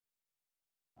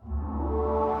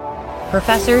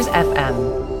Professors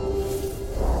FM.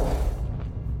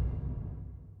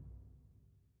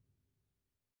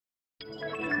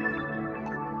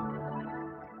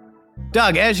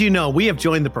 Doug, as you know, we have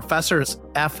joined the Professors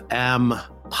FM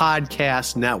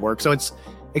podcast network. So it's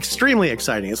extremely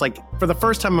exciting. It's like, for the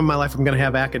first time in my life, I'm going to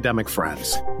have academic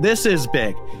friends. This is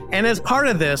big. And as part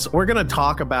of this, we're going to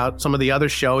talk about some of the other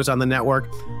shows on the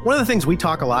network. One of the things we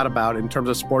talk a lot about in terms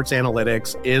of sports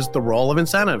analytics is the role of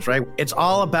incentives, right? It's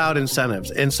all about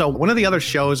incentives. And so one of the other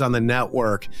shows on the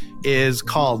network is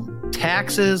called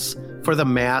Taxes for the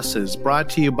Masses, brought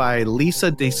to you by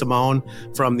Lisa DeSimone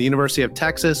from the University of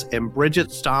Texas and Bridget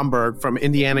Stomberg from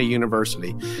Indiana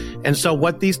University. And so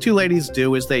what these two ladies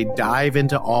do is they dive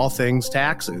into all things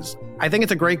taxes. I think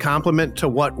it's a great compliment to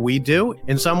what we do.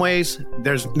 In some ways,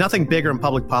 there's nothing bigger in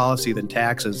public policy than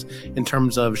taxes in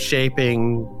terms of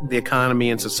shaping the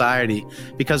economy and society,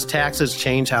 because taxes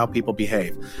change how people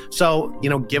behave. So,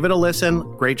 give it a listen.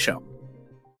 Great show.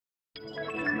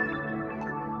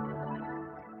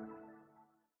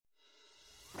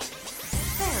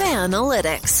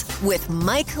 Analytics with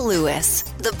Mike Lewis,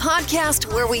 the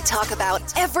podcast where we talk about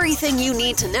everything you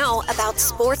need to know about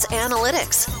sports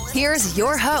analytics. Here's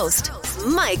your host,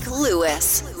 Mike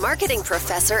Lewis, marketing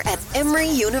professor at Emory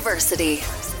University.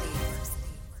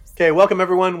 Okay, welcome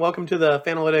everyone. Welcome to the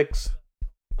Fanalytics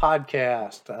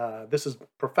podcast. This is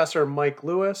Professor Mike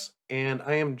Lewis, and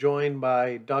I am joined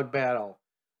by Doug Battle.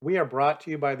 We are brought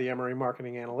to you by the Emory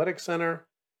Marketing Analytics Center.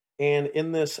 And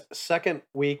in this second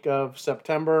week of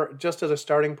September, just as a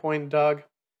starting point, Doug,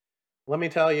 let me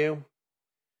tell you,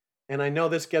 and I know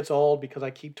this gets old because I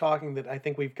keep talking that I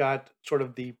think we've got sort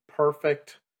of the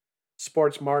perfect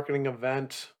sports marketing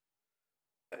event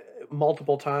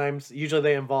multiple times. Usually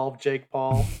they involve Jake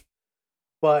Paul,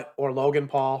 or Logan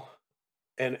Paul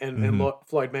and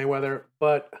Floyd Mayweather.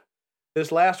 But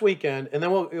this last weekend, and then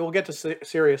we'll get to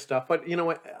serious stuff. But you know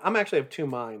what? I'm actually of two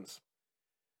minds.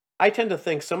 I tend to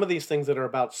think some of these things that are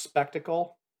about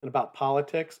spectacle and about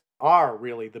politics are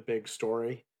really the big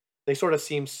story. They sort of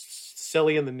seem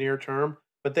silly in the near term,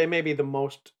 but they may be the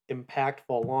most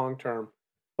impactful long term.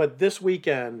 But this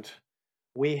weekend,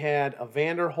 we had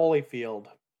Evander Holyfield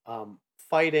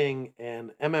fighting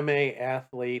an MMA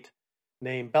athlete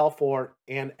named Belfort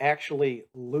and actually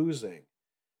losing.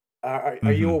 Are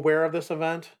you aware of this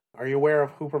event? Are you aware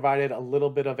of who provided a little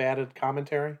bit of added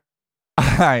commentary?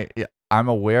 I'm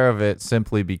aware of it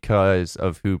simply because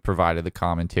of who provided the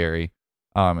commentary.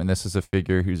 And this is a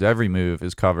figure whose every move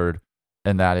is covered,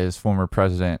 and that is former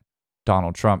President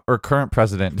Donald Trump, or current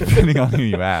president, depending on who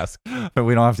you ask. But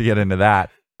we don't have to get into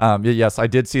that. Yes, I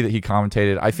did see that he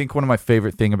commentated. I think one of my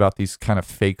favorite thing about these kind of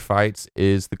fake fights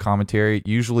is the commentary,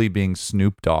 usually being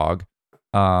Snoop Dogg.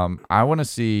 I want to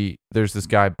see, there's this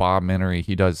guy, Bob Menery.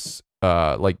 He does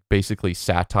basically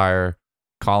satire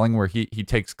calling, where he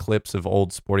takes clips of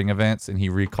old sporting events and he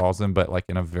recalls them, but like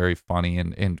in a very funny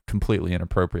and completely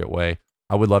inappropriate way.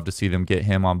 I would love to see them get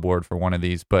him on board for one of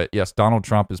these. But yes, Donald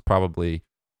Trump is probably,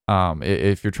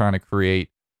 if you're trying to create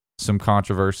some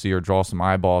controversy or draw some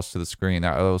eyeballs to the screen,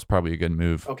 that was probably a good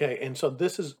move. Okay, and so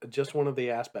this is just one of the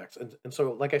aspects. And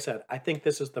so, like I said, I think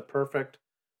this is the perfect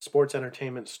sports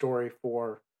entertainment story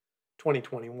for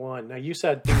 2021. Now, you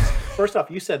said, first off,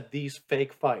 you said these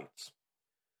fake fights.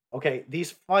 Okay,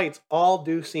 these fights all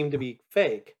do seem to be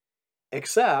fake,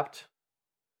 except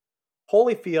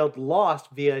Holyfield lost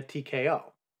via TKO.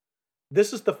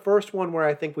 This is the first one where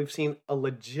I think we've seen a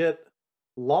legit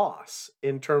loss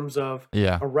in terms of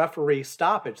a referee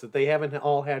stoppage, that they haven't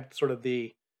all had sort of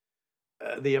the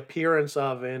appearance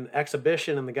of an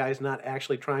exhibition and the guys not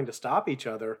actually trying to stop each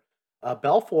other.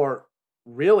 Belfort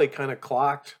really kind of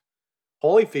clocked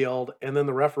Holyfield, and then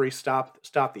the referee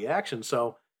stopped the action.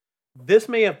 So this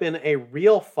may have been a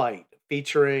real fight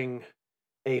featuring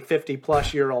a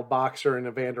 50-plus-year-old boxer and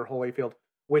Evander Holyfield,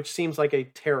 which seems like a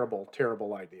terrible,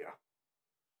 terrible idea.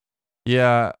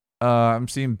 Yeah, I'm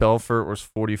seeing Belfort was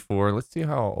 44. Let's see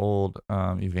how old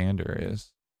Evander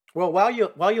is. Well, while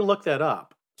you look that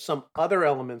up, some other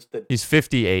elements that... He's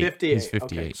 58. 58. He's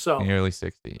 58. Okay, so nearly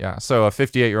 60. Yeah, so a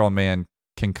 58-year-old man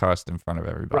concussed in front of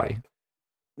everybody. Right.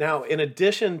 Now, in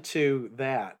addition to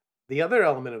that, the other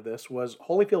element of this was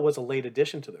Holyfield was a late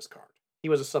addition to this card. He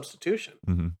was a substitution.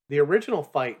 Mm-hmm. The original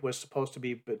fight was supposed to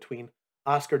be between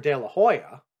Oscar De La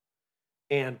Hoya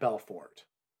and Belfort.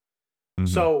 Mm-hmm.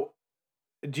 So,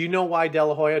 do you know why De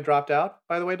La Hoya dropped out,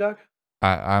 by the way, Doug?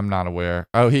 I'm not aware.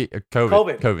 Oh,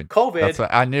 COVID. That's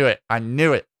what, I knew it.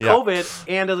 Yeah. COVID,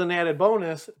 and as an added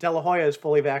bonus, De La Hoya is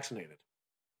fully vaccinated.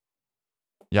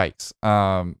 Yikes.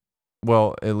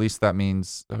 Well, at least that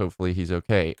means hopefully he's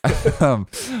okay.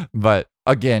 But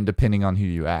again, depending on who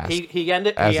you ask. He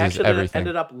actually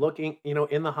ended up looking,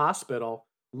 in the hospital,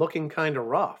 looking kind of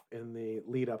rough in the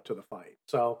lead up to the fight.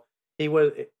 So it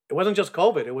wasn't just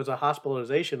COVID; it was a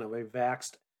hospitalization of a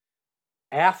vaxxed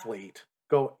athlete.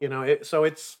 So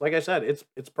it's like I said,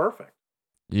 it's perfect.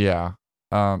 Yeah.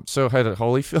 So had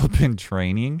Holyfield been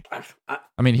training?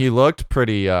 I mean, he looked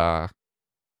pretty.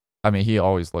 He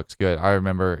always looks good. I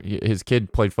remember his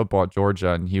kid played football at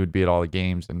Georgia, and he would be at all the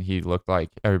games, and he looked like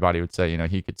everybody would say,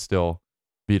 he could still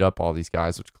beat up all these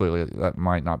guys, which clearly that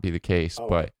might not be the case.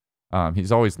 But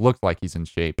he's always looked like he's in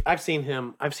shape. I've seen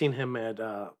him at.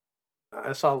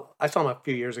 I saw him a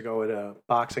few years ago at a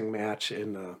boxing match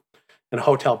in a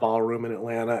hotel ballroom in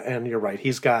Atlanta, and you're right.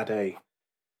 He's got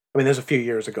there's a few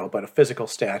years ago, but a physical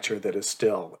stature that is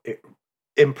still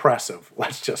impressive.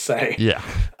 Let's just say. Yeah.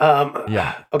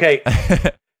 Yeah. Okay.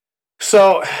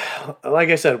 So, like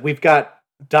I said, we've got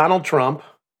Donald Trump.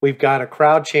 We've got a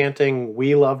crowd chanting,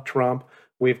 "We love Trump."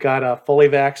 We've got a fully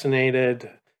vaccinated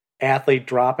athlete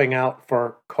dropping out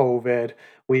for COVID.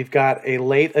 We've got a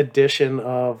late edition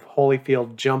of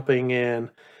Holyfield jumping in.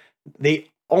 The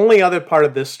only other part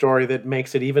of this story that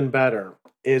makes it even better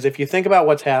is if you think about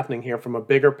what's happening here from a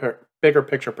bigger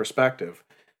picture perspective.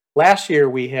 Last year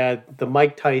we had the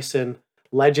Mike Tyson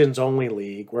Legends Only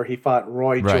League where he fought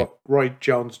Roy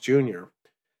Jones Jr.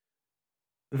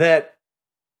 That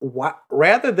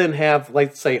rather than have,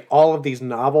 let's say, all of these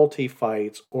novelty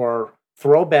fights or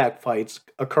throwback fights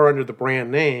occur under the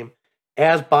brand name,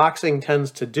 as boxing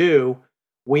tends to do,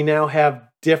 we now have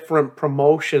different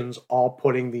promotions all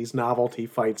putting these novelty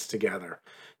fights together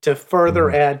to further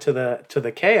add to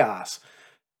the chaos.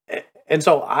 And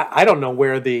so I don't know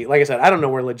where like I said, I don't know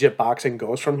where legit boxing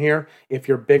goes from here. If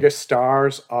your biggest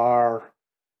stars are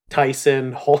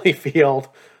Tyson, Holyfield,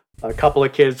 a couple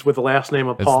of kids with the last name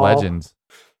of Paul. It's legends.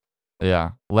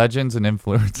 Yeah. Legends and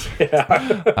influence.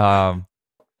 Yeah.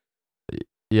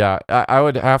 I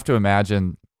would have to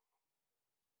imagine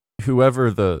whoever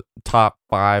the top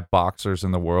 5 boxers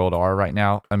in the world are right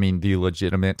now, the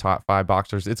legitimate top 5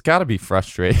 boxers, it's got to be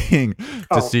frustrating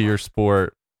to see your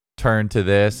sport turn to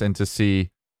this and to see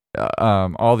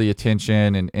all the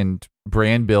attention and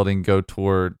brand building go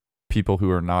toward people who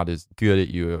are not as good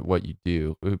at what you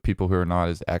do, people who are not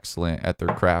as excellent at their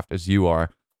craft as you are.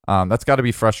 That's got to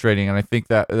be frustrating, and I think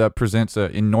that presents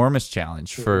an enormous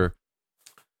challenge for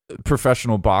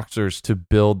professional boxers to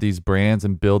build these brands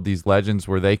and build these legends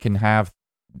where they can have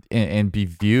and be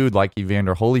viewed like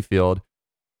Evander Holyfield.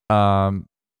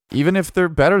 Even if they're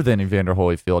better than Evander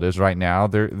Holyfield is right now,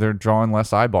 they're drawing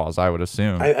less eyeballs, I would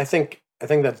assume. I think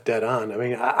that's dead on.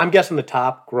 I'm guessing the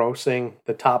top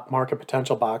market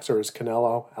potential boxer is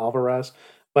Canelo Alvarez,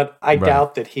 but I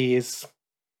doubt that he's,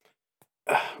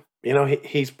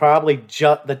 he's probably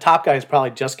the top guy is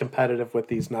probably just competitive with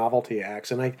these novelty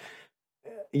acts. And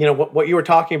what you were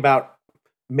talking about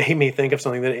made me think of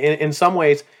something that in some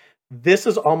ways, this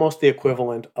is almost the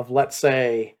equivalent of, let's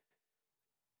say,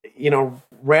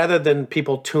 rather than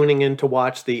people tuning in to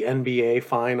watch the NBA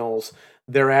finals,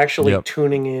 they're actually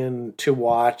tuning in to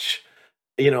watch,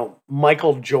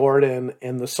 Michael Jordan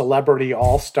and the celebrity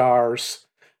all-stars,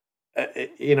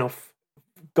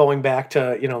 going back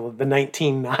to, the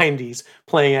 1990s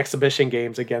playing exhibition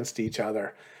games against each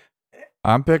other.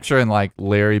 I'm picturing like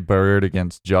Larry Bird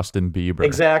against Justin Bieber.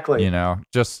 Exactly.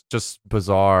 Just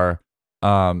bizarre.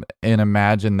 And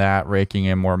imagine that raking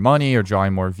in more money or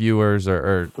drawing more viewers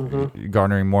or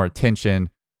garnering more attention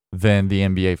than the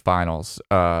NBA finals,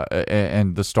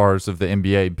 and the stars of the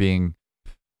NBA being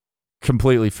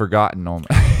completely forgotten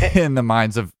in the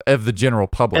minds of the general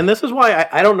public. And this is why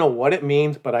I don't know what it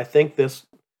means, but I think this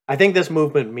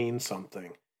movement means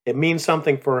something. It means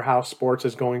something for how sports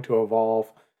is going to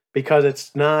evolve, because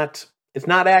it's not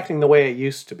acting the way it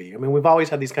used to be. We've always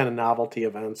had these kind of novelty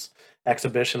events,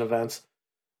 exhibition events,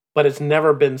 but it's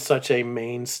never been such a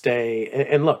mainstay.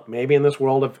 And look, maybe in this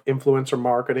world of influencer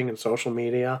marketing and social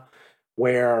media,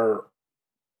 where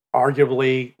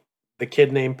arguably the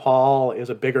kid named Paul is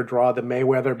a bigger draw than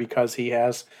Mayweather because he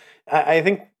has, I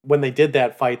think when they did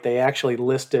that fight, they actually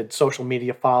listed social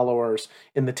media followers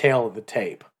in the tail of the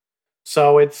tape.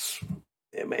 So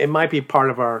it might be part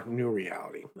of our new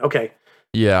reality. Okay.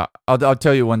 Yeah, I'll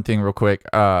tell you one thing real quick.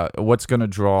 What's going to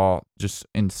draw just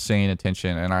insane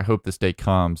attention, and I hope this day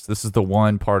comes. This is the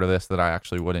one part of this that I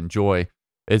actually would enjoy,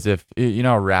 is if,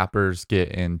 rappers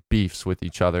get in beefs with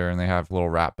each other and they have little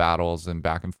rap battles and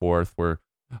back and forth where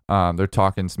they're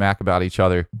talking smack about each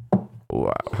other.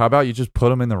 How about you just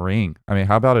put them in the ring?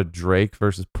 How about a Drake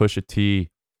versus Pusha T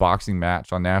boxing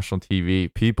match on national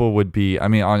TV? People would be,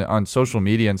 on social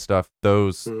media and stuff,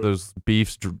 those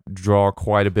beefs draw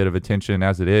quite a bit of attention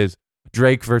as it is.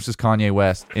 Drake versus Kanye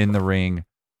West in the ring,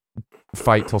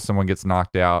 fight till someone gets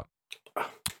knocked out.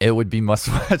 It would be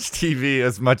must-watch TV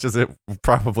as much as it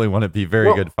probably wouldn't be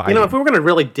very good fighting. If we were going to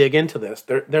really dig into this,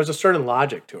 there's a certain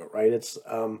logic to it, right? It's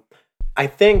I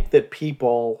think that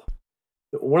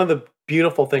one of the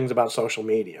beautiful things about social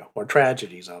media, or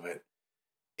tragedies of it,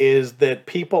 is that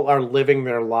people are living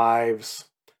their lives.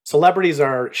 Celebrities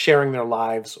are sharing their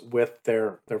lives with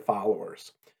their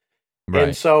followers. Right.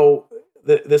 And so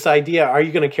this idea, are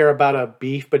you going to care about a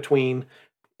beef between,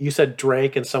 you said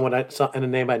Drake and someone and a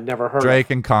name I'd never heard Drake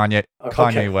of. And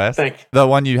Kanye West. The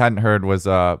one you hadn't heard was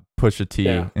Pusha T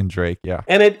and Drake, yeah.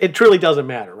 And it truly doesn't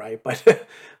matter, right?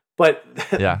 But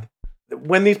yeah.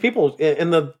 When these people in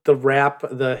the rap,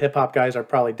 the hip hop guys are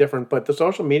probably different, but the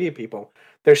social media people,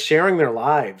 they're sharing their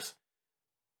lives.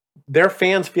 Their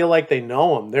fans feel like they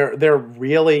know them. They're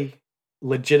really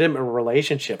legitimate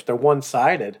relationships. They're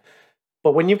one-sided.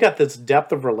 But when you've got this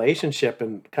depth of relationship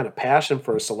and kind of passion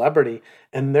for a celebrity,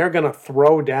 and they're going to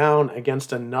throw down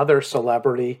against another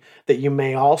celebrity that you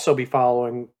may also be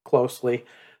following closely,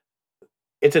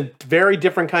 it's a very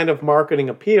different kind of marketing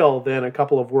appeal than a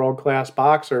couple of world-class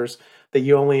boxers that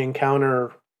you only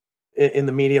encounter in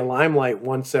the media limelight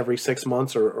once every 6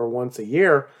 months or once a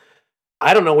year.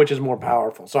 I don't know which is more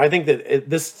powerful. So I think that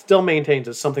this still maintains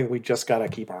as something we just got to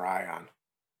keep our eye on.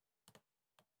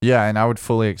 Yeah, and I would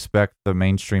fully expect the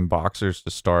mainstream boxers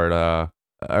to start, or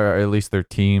at least their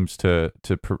teams to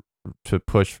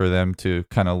push for them to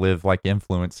kind of live like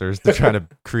influencers, to try to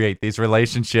create these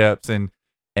relationships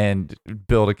and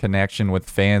build a connection with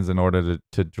fans in order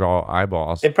to draw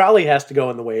eyeballs. It probably has to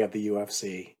go in the way of the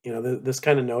UFC. This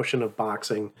kind of notion of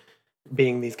boxing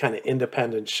being these kind of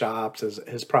independent shops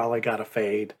has probably got to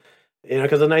fade.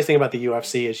 Because the nice thing about the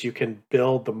UFC is you can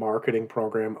build the marketing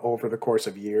program over the course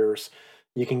of years.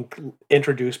 You can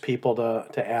introduce people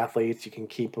to athletes. You can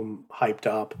keep them hyped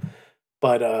up.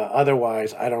 But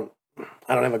otherwise, I don't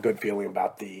have a good feeling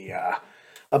about the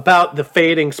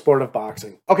fading sport of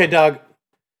boxing. Okay, Doug,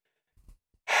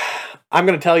 I'm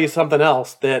going to tell you something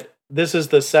else, that this is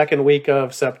the second week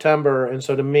of September, and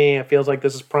so to me, it feels like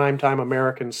this is primetime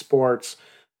American sports,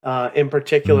 in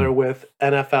particular with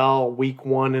NFL Week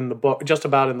 1 in the book, just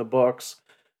about in the books.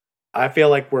 I feel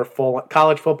like we're full.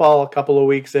 College football, a couple of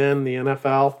weeks in, the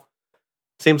NFL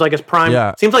seems like it's prime.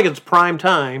 Yeah. Seems like it's prime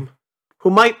time. Who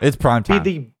might be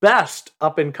the best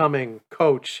up and coming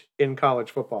coach in college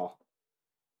football?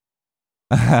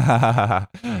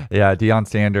 Yeah, Deion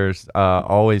Sanders,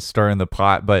 always stirring the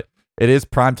pot, but it is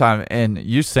prime time. And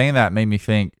you saying that made me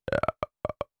think,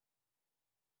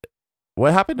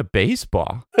 what happened to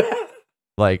baseball?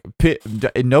 Like,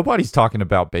 nobody's talking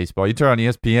about baseball. You turn on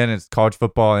ESPN, it's college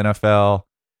football, NFL,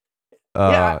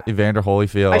 Evander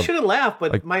Holyfield. I shouldn't laugh,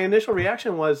 but my initial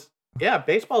reaction was,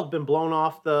 baseball's been blown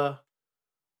off the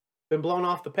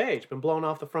page, been blown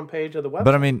off the front page of the website.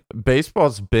 But I mean,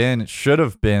 baseball's should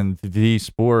have been the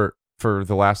sport for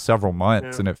the last several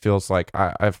months, and it feels like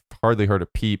I've hardly heard a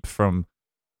peep from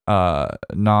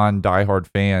non-diehard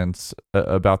fans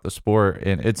about the sport,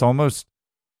 and it's almost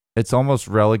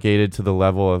relegated to the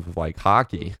level of like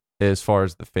hockey as far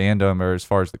as the fandom or as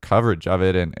far as the coverage of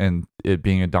it, and it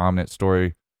being a dominant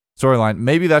storyline.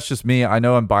 Maybe that's just me. I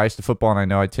know I'm biased to football, and I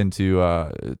know I tend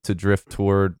to drift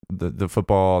toward the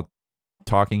football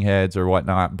talking heads or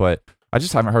whatnot, but I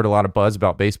just haven't heard a lot of buzz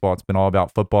about baseball. It's been all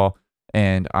about football,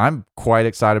 and I'm quite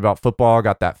excited about football. I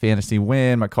got that fantasy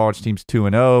win. My college team's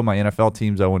 2-0. My NFL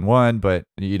team's 0-1, but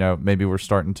maybe we're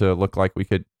starting to look like we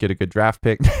could get a good draft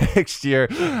pick next year,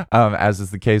 as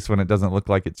is the case when it doesn't look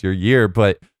like it's your year.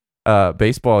 But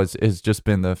baseball has just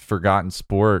been the forgotten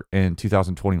sport in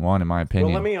 2021, in my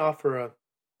opinion. Well, let me offer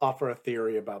a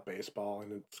theory about baseball,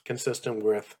 and it's consistent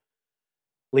with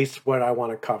at least what I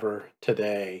want to cover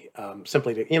today.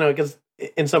 Simply to, because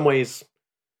in some ways,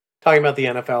 talking about the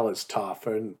NFL is tough,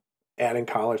 and adding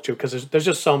college too, because there's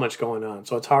just so much going on.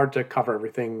 So it's hard to cover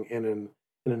everything in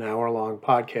an hour-long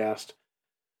podcast.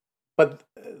 But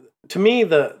to me,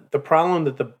 the problem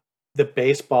that the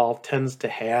baseball tends to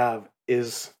have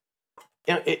is,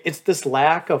 it's this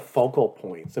lack of focal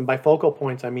points, and by focal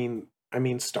points I mean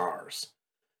stars.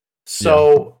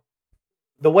 So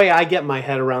the way I get my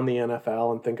head around the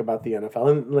NFL and think about the NFL,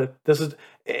 and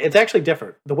it's actually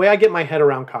different. The way I get my head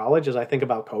around college is I think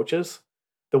about coaches.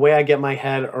 The way I get my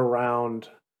head around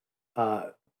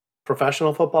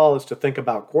professional football is to think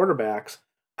about quarterbacks.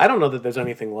 I don't know that there's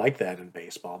anything like that in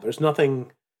baseball. There's nothing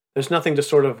to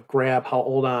sort of grab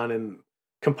hold on and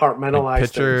compartmentalize like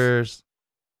pitchers. Things.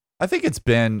 I think it's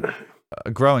been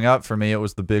growing up for me. It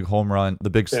was the big home run,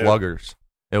 the big sluggers.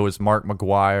 It was Mark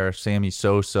McGwire, Sammy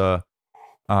Sosa.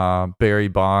 Barry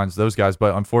Bonds, those guys.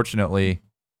 But unfortunately,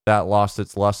 that lost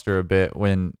its luster a bit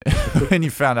when when you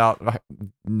found out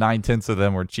 9/10 of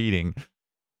them were cheating.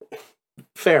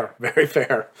 Fair, very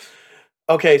fair.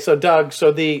 Okay, so Doug,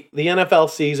 so the NFL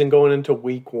season going into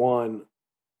week 1,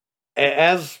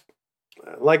 as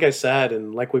like I said,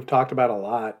 and like we've talked about a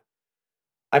lot,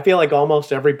 I feel like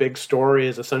almost every big story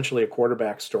is essentially a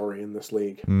quarterback story in this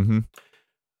league. Mm-hmm.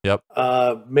 Yep.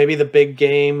 Maybe the big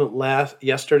game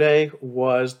yesterday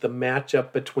was the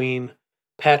matchup between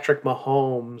Patrick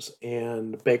Mahomes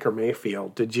and Baker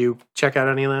Mayfield. Did you check out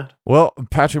any of that? Well,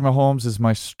 Patrick Mahomes is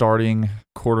my starting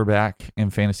quarterback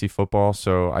in fantasy football,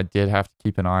 so I did have to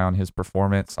keep an eye on his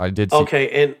performance. I did see. Okay,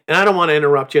 and I don't want to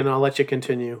interrupt you, and I'll let you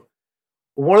continue.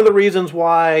 One of the reasons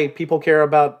why people care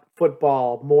about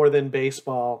football more than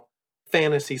baseball,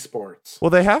 fantasy sports. Well,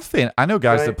 they have I know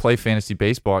guys Right. that play fantasy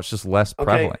baseball. It's just less Okay.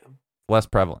 prevalent. Less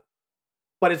prevalent.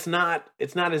 But it's not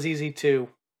as easy to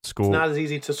School. It's not as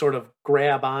easy to sort of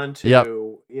grab onto. Yep.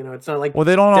 You know, it's not like Well,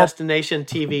 they don't all. destination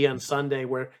TV on Sunday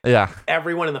where Yeah.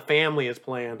 everyone in the family is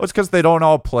playing. Well, it's because they don't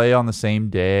all play on the same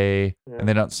day, Yeah. and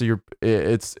they don't. So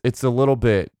it's a little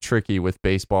bit tricky with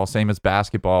baseball, same as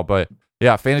basketball. But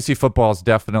yeah, fantasy football is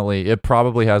definitely. It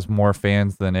probably has more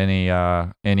fans than any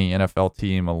NFL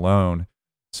team alone.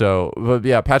 So, but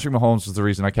yeah, Patrick Mahomes was the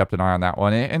reason I kept an eye on that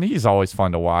one, and he's always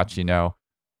fun to watch. You know,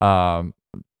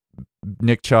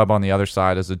 Nick Chubb on the other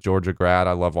side as a Georgia grad.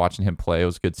 I love watching him play. It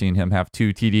was good seeing him have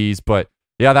 2 TDs. But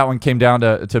yeah, that one came down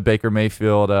to Baker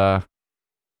Mayfield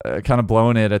kind of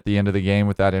blowing it at the end of the game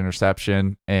with that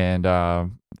interception. And,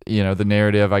 you know, the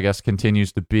narrative, I guess,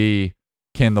 continues to be,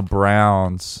 can the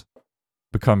Browns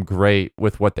become great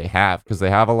with what they have? Because they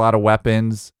have a lot of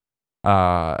weapons.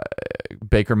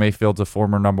 Baker Mayfield's a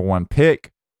former number 1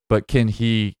 pick, but can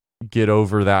he get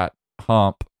over that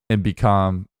hump and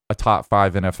become a top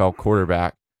 5 NFL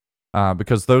quarterback?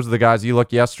 Because those are the guys you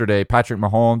look yesterday, Patrick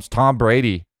Mahomes, Tom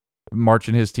Brady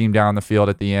marching his team down the field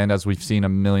at the end, as we've seen a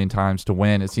million times to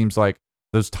win. It seems like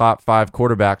those top 5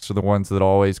 quarterbacks are the ones that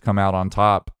always come out on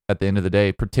top at the end of the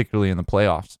day, particularly in the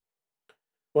playoffs.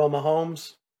 Well,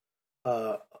 Mahomes,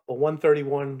 a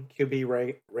 131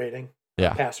 QB rating,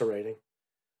 Yeah. passer rating,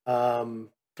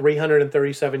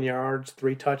 337 yards,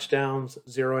 3 touchdowns,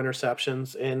 0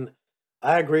 interceptions, and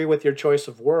I agree with your choice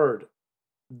of word.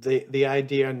 The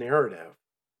idea narrative.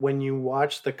 When you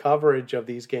watch the coverage of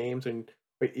these games and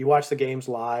you watch the games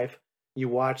live, you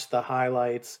watch the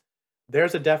highlights,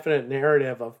 there's a definite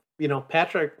narrative of, you know,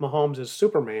 Patrick Mahomes is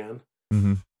Superman.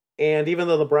 Mm-hmm. And even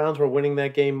though the Browns were winning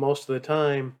that game most of the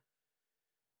time,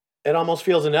 it almost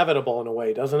feels inevitable in a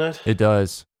way, doesn't it? It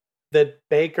does. That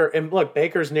Baker, and look,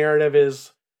 Baker's narrative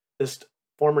is this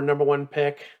former number 1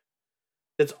 pick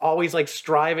that's always like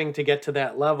striving to get to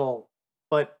that level.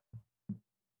 But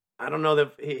I don't know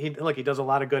that he does a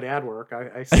lot of good ad work.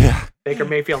 I see Baker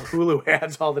Mayfield Hulu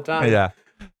ads all the time. Yeah.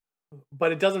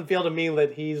 But it doesn't feel to me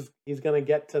that he's going to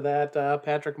get to that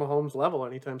Patrick Mahomes level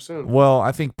anytime soon. Well,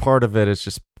 I think part of it is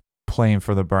just playing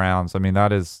for the Browns. I mean,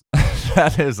 that is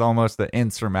that is almost the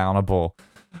insurmountable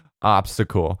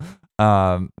obstacle.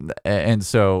 And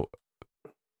so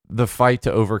the fight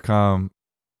to overcome,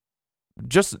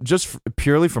 just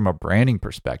purely from a branding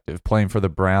perspective, playing for the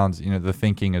Browns, you know, the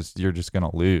thinking is you're just going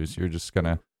to lose. You're just going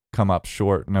to come up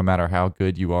short no matter how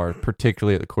good you are,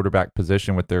 particularly at the quarterback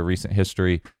position with their recent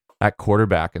history at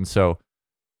quarterback. And so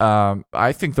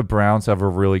I think the Browns have a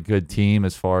really good team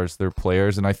as far as their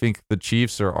players, and I think the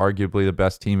Chiefs are arguably the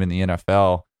best team in the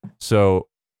NFL. So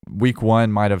week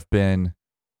 1 might have been,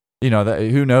 you know,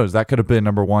 who knows? That could have been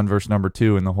number 1 versus number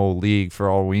 2 in the whole league for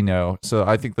all we know. So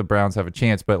I think the Browns have a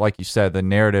chance. But like you said, the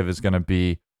narrative is going to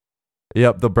be,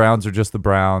 yep, the Browns are just the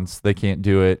Browns. They can't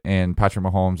do it. And Patrick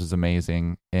Mahomes is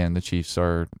amazing. And the Chiefs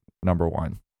are number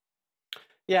 1.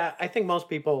 Yeah, I think most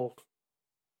people,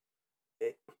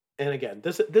 and again,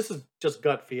 this is just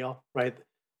gut feel, right?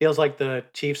 Feels like the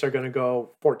Chiefs are going to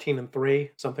go 14-3,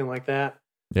 something like that.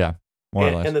 Yeah. More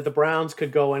or less. And that the Browns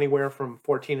could go anywhere from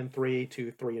 14-3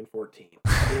 to 3-14.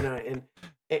 You know,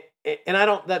 and I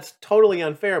don't. That's totally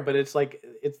unfair. But it's like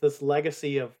it's this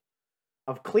legacy of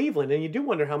Cleveland, and you do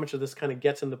wonder how much of this kind of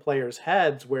gets into players'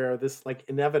 heads, where this like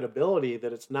inevitability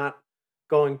that it's not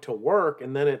going to work,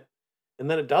 and then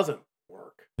it doesn't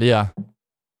work. Yeah.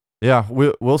 Yeah,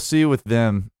 we'll see with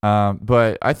them.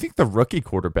 But I think the rookie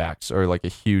quarterbacks are like a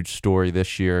huge story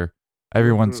this year.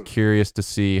 Everyone's curious to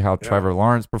see how Trevor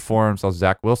Lawrence performs, how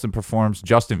Zach Wilson performs.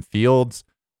 Justin Fields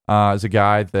is a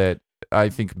guy that I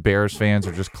think Bears fans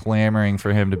are just clamoring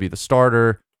for him to be the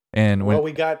starter. And when Well,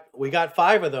 we got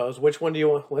 5 of those. Which one do you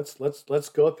want? Let's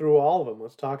go through all of them.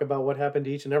 Let's talk about what happened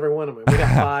to each and every one of them. We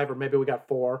got 5, or maybe we got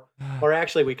 4, or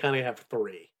actually we kind of have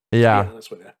 3. yeah, To be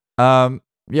honest with you.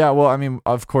 yeah. Well, I mean,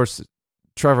 of course,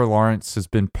 Trevor Lawrence has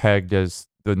been pegged as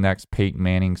the next Peyton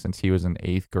Manning since he was in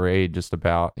 8th grade. Just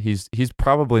about. He's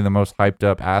probably the most hyped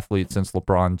up athlete since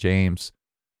LeBron James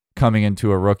coming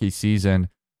into a rookie season,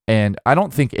 and I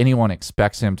don't think anyone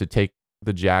expects him to take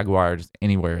the Jaguars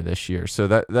anywhere this year. So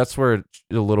that's where it's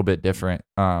a little bit different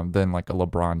than like a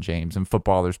LeBron James. In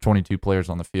football, there's 22 players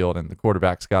on the field, and the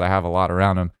quarterback's got to have a lot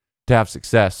around him to have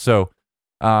success. So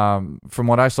from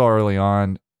what I saw early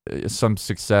on, some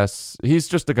success. He's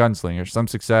just a gunslinger. Some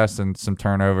success and some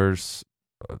turnovers,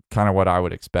 kind of what I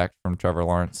would expect from Trevor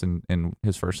Lawrence in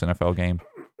his first NFL game.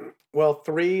 Well,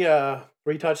 3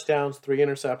 touchdowns, 3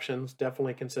 interceptions,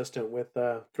 definitely consistent with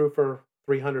threw for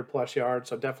 300 plus yards,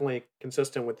 so definitely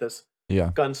consistent with this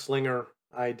gunslinger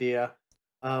idea.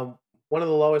 One of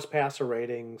the lowest passer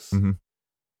ratings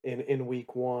in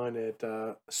week 1 at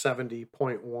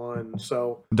 70.1.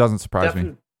 So it doesn't surprise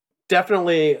me.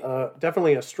 Definitely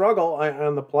a struggle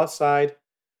on the plus side.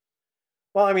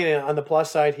 Well, I mean, on the plus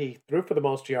side, he threw for the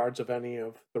most yards of any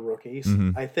of the rookies.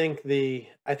 I think the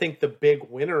big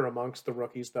winner amongst the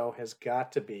rookies, though, has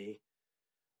got to be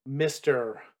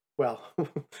Mr. Well,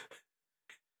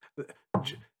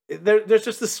 there's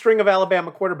just this string of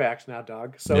Alabama quarterbacks now,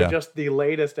 Doug. So just the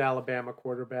latest Alabama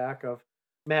quarterback of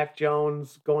Mac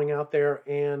Jones going out there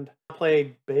and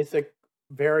played basic,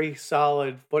 very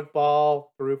solid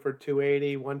football, threw for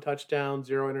 280, 1 touchdown,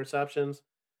 0 interceptions.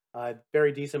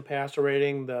 Very decent passer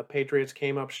rating. The Patriots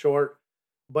came up short,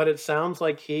 but it sounds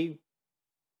like he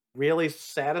really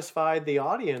satisfied the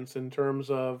audience in terms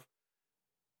of,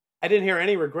 I didn't hear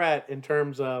any regret in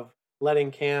terms of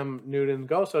letting Cam Newton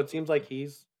go. So it seems like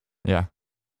he's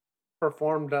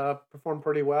performed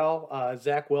pretty well.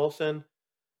 Zach Wilson,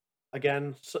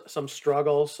 again, some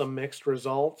struggles, some mixed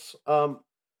results.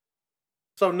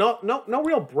 So no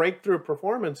real breakthrough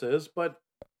performances, but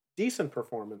decent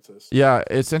performances. Yeah,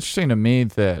 it's interesting to me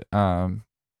that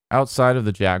outside of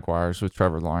the Jaguars with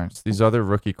Trevor Lawrence, these other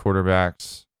rookie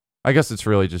quarterbacks, I guess it's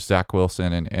really just Zach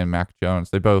Wilson and Mac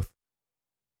Jones. They both,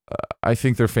 I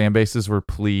think their fan bases were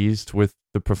pleased with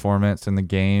the performance in the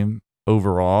game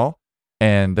overall,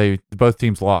 and both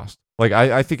teams lost. Like,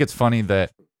 I think it's funny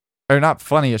that, or not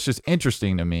funny, it's just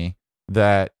interesting to me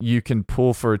that you can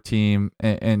pull for a team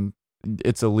and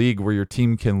it's a league where your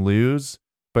team can lose,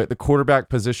 but the quarterback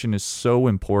position is so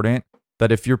important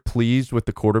that if you're pleased with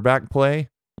the quarterback play,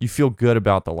 you feel good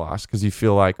about the loss because you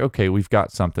feel like, okay, we've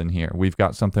got something here. We've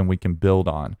got something we can build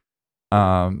on.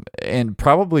 And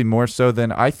probably more so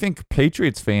than I think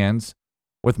Patriots fans,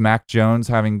 with Mac Jones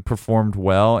having performed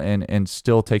well and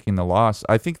still taking the loss,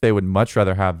 I think they would much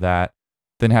rather have that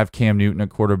than have Cam Newton, a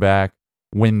quarterback,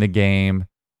 win the game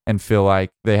and feel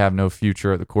like they have no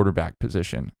future at the quarterback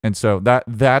position. And so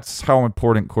that's how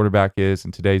important quarterback is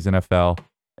in today's NFL.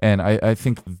 And I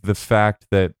think the fact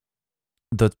that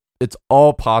it's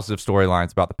all positive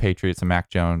storylines about the Patriots and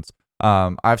Mac Jones.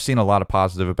 I've seen a lot of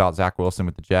positive about Zach Wilson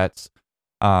with the Jets.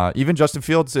 Even Justin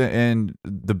Fields and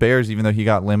the Bears, even though he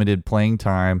got limited playing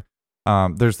time,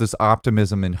 there's this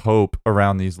optimism and hope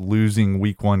around these losing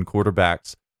week 1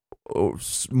 quarterbacks,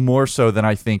 more so than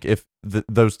I think if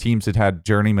those teams had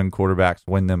journeyman quarterbacks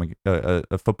win them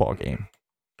a football game.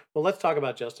 Well, let's talk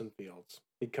about Justin Fields,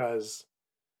 because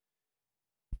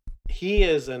he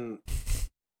is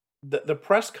the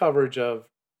press coverage of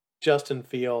Justin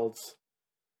Fields,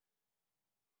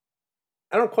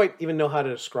 I don't quite even know how to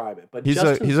describe it, but he's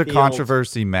a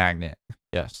controversy magnet.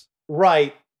 Yes.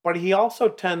 Right. But he also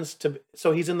tends to,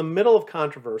 so he's in the middle of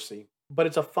controversy, but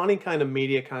it's a funny kind of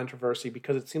media controversy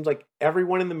because it seems like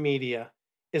everyone in the media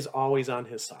is always on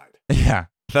his side. Yeah,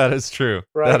 that is true.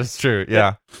 Right? That is true.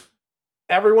 Yeah.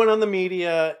 Everyone on the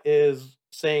media is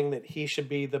saying that he should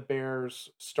be the Bears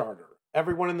starter.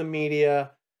 Everyone in the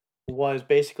media was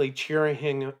basically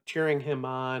cheering him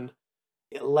on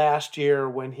last year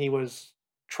when he was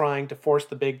trying to force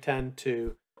the Big Ten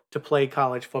to play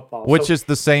college football, which is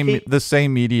the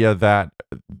same media that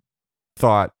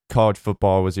thought college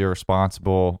football was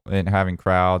irresponsible in having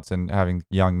crowds and having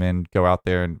young men go out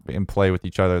there and play with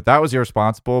each other. That was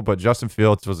irresponsible, but Justin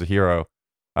Fields was a hero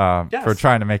for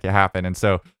trying to make it happen. And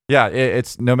so, yeah,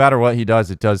 it's no matter what he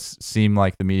does, it does seem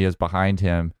like the media is behind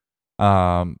him.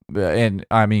 And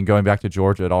I mean, going back to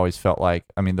Georgia, it always felt like,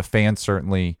 I mean, the fans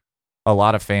certainly, a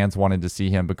lot of fans wanted to see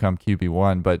him become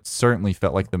QB1, but certainly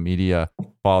felt like the media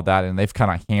followed that, and they've kind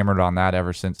of hammered on that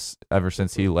ever since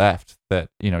he left, that,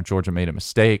 you know, Georgia made a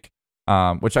mistake,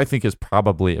 which I think is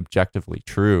probably objectively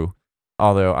true.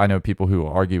 although I know people who will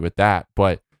argue with that,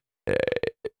 but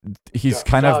he's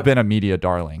kind of been a media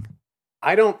darling.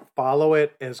 I don't follow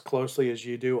it as closely as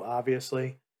you do,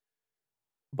 obviously.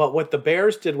 But what the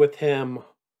Bears did with him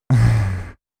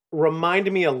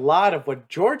reminded me a lot of what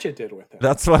Georgia did with him.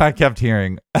 That's what I kept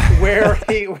hearing. Where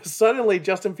he was suddenly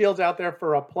Justin Fields out there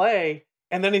for a play,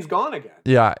 and then he's gone again.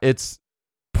 Yeah, it's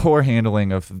poor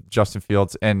handling of Justin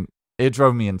Fields, and it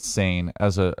drove me insane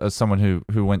as someone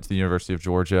who went to the University of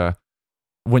Georgia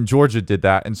when Georgia did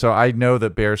that. And so I know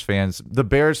that the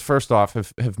Bears, first off,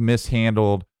 have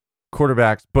mishandled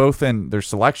quarterbacks, both in their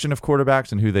selection of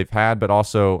quarterbacks and who they've had, but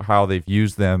also how they've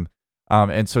used them.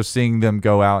 And so seeing them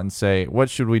go out and say, what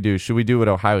should we do? Should we do what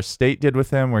Ohio State did with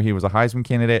him, where he was a Heisman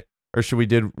candidate? Or should we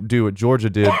do what Georgia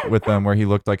did with him, where he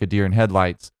looked like a deer in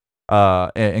headlights,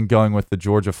 and going with the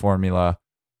Georgia formula?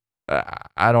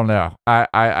 I don't know.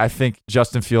 I think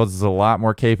Justin Fields is a lot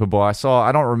more capable. I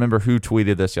don't remember who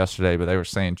tweeted this yesterday, but they were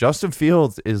saying Justin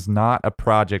Fields is not a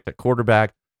project at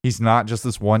quarterback. He's not just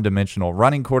this one-dimensional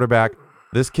running quarterback.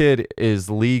 This kid is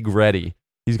league ready.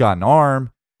 He's got an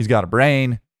arm. He's got a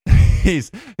brain.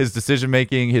 His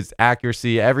decision-making, his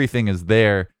accuracy, everything is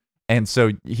there. And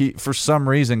so for some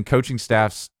reason, coaching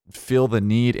staffs feel the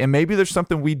need, and maybe there's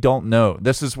something we don't know.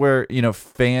 This is where,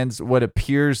 fans, what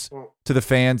appears to the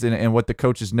fans and what the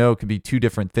coaches know could be two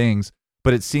different things.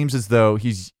 But it seems as though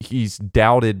he's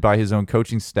doubted by his own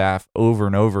coaching staff over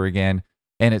and over again.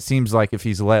 And it seems like if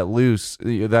he's let loose,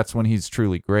 that's when he's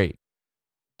truly great.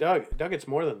 Doug, it's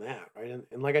more than that, right?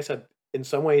 And like I said, in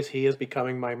some ways, he is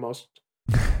becoming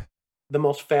the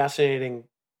most fascinating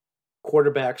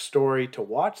quarterback story to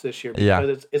watch this year,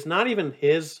 because it's not even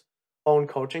his own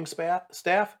coaching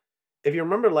staff. If you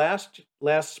remember last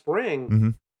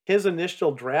spring, his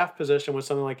initial draft position was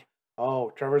something like, oh,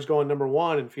 Trevor's going number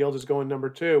 1 and Fields is going number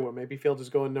 2, or maybe Fields is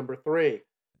going number 3.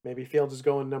 Maybe Fields is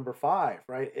going number 5,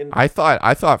 right? And I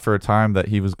thought for a time that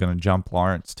he was going to jump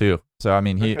Lawrence too. So I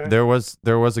mean, there was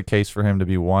a case for him to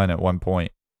be 1 at one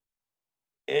point.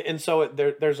 And so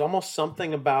there's almost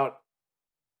something about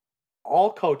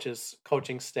all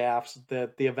coaching staffs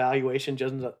that the evaluation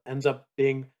just ends up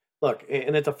being, look,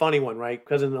 and it's a funny one, right?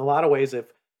 Because in a lot of ways,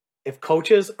 if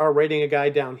coaches are rating a guy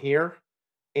down here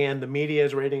and the media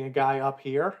is rating a guy up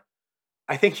here,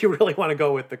 I think you really want to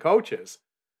go with the coaches.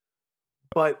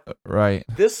 But right,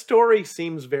 this story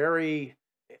seems strange,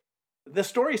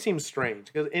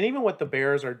 because, and even what the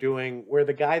Bears are doing, where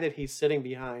the guy that he's sitting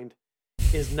behind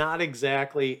is not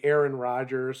exactly Aaron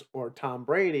Rodgers or Tom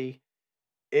Brady.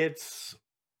 It's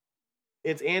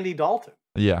Andy Dalton.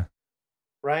 Yeah.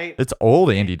 Right? It's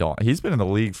old Andy Dalton. He's been in the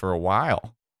league for a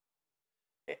while.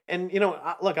 And,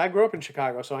 look, I grew up in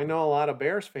Chicago, so I know a lot of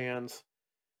Bears fans.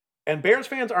 And Bears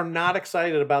fans are not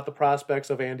excited about the prospects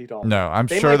of Andy Dalton. No, I'm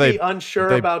they sure might be unsure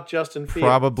about Justin Fields.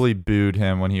 Probably booed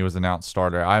him when he was announced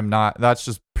starter. I'm not. That's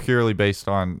just purely based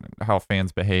on how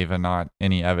fans behave and not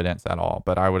any evidence at all.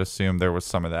 But I would assume there was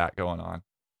some of that going on.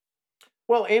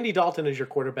 Well, Andy Dalton as your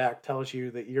quarterback tells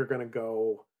you that you're going to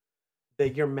go,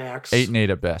 that your max 8-8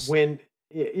 at best. Win.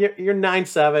 You're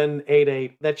 9-7,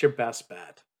 8-8. That's your best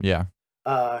bet. Yeah.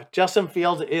 Justin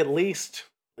Fields, at least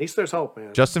there's hope,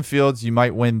 man. Justin Fields, you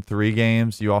might win 3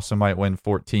 games. You also might win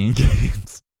 14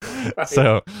 games. Right.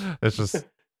 So it's just,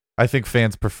 I think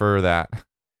fans prefer that.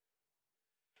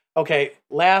 Okay,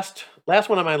 last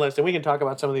one on my list, and we can talk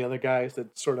about some of the other guys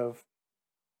that sort of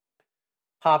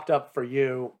popped up for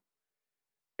you.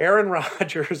 Aaron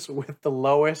Rodgers with the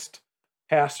lowest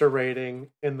passer rating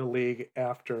in the league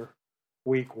after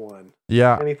week 1.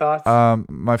 Yeah. Any thoughts?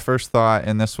 My first thought,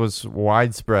 and this was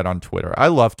widespread on Twitter. I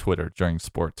love Twitter during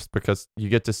sports because you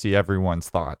get to see everyone's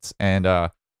thoughts. And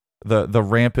the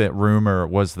rampant rumor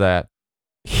was that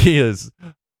he is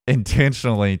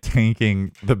intentionally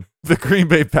tanking the Green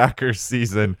Bay Packers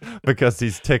season because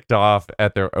he's ticked off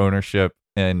at their ownership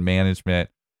and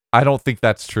management. I don't think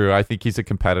that's true. I think he's a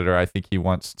competitor. I think he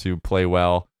wants to play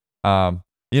well.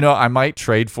 I might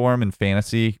trade for him in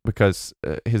fantasy because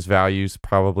his value's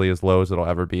probably as low as it'll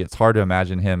ever be. It's hard to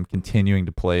imagine him continuing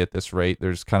to play at this rate.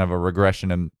 There's kind of a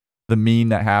regression in the mean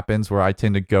that happens where I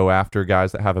tend to go after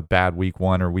guys that have a bad week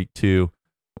 1 or week 2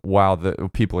 while the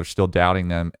people are still doubting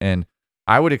them. And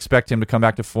I would expect him to come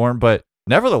back to form. But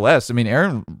nevertheless, I mean,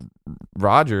 Aaron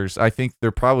Rodgers, I think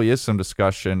there probably is some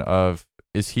discussion of,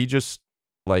 is he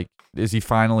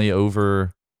finally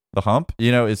over the hump?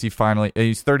 Is he finally,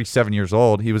 he's 37 years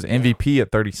old. He was MVP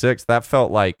at 36. That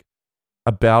felt like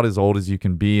about as old as you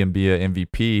can be and be an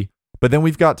MVP. But then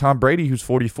we've got Tom Brady, who's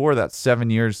 44. That's 7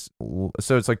 years.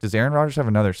 So it's like, does Aaron Rodgers have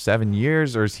another 7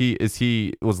 years, or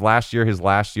was last year his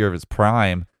last year of his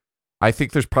prime? I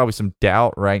think there's probably some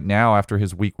doubt right now after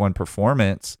his week 1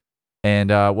 performance. And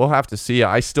we'll have to see.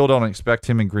 I still don't expect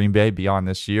him in Green Bay beyond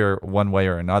this year, one way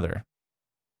or another.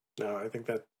 No, I think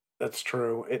that's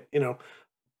true.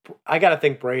 I got to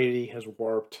think Brady has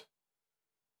warped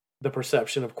the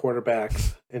perception of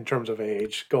quarterbacks in terms of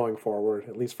age going forward,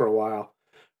 at least for a while,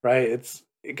 right? It's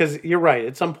because you're right.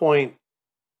 At some point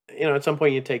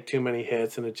you take too many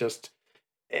hits and it just,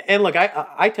 and look,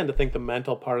 I tend to think the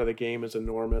mental part of the game is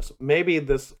enormous. Maybe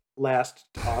this last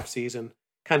offseason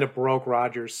kind of broke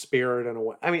Rodgers' spirit in a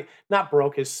way. I mean, not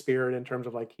broke his spirit in terms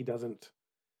of like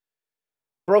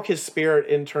broke his spirit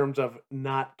in terms of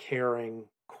not caring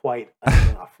quite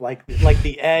enough. Like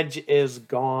the edge is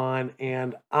gone,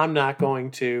 and I'm not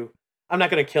going to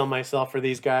kill myself for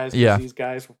these guys because these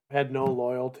guys had no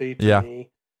loyalty to me.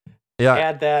 Yeah.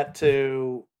 Add that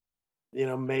to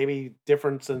maybe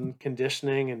difference in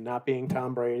conditioning and not being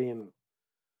Tom Brady, and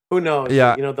who knows?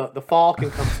 Yeah. The fall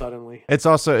can come suddenly.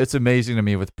 It's amazing to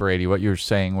me with Brady, what you were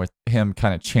saying with him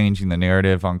kind of changing the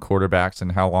narrative on quarterbacks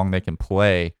and how long they can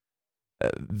play.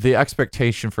 The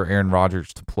expectation for Aaron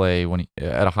Rodgers to play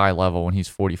at a high level when he's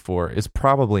 44 is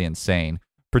probably insane,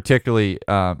 particularly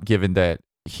given that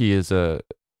his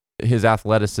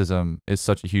athleticism is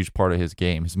such a huge part of his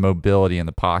game, his mobility in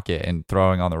the pocket and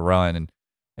throwing on the run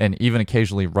and even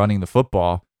occasionally running the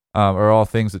football are all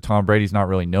things that Tom Brady's not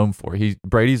really known for.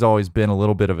 Brady's always been a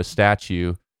little bit of a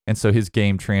statue, and so his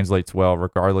game translates well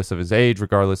regardless of his age,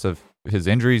 regardless of his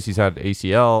injuries. He's had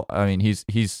ACL. I mean,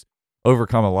 he's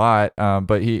overcome a lot,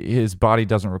 but his body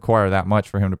doesn't require that much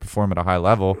for him to perform at a high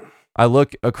level. I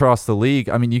look across the league.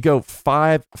 I mean, you go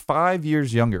five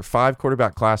years younger, 5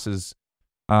 quarterback classes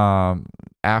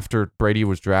after Brady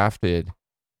was drafted.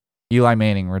 Eli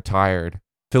Manning retired.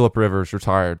 Phillip Rivers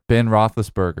retired. Ben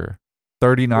Roethlisberger,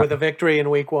 39. With a victory in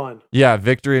week 1. Yeah,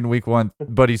 victory in week 1,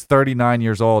 but he's 39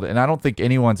 years old, and I don't think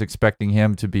anyone's expecting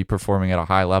him to be performing at a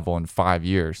high level in 5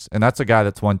 years. And that's a guy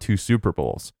that's won 2 Super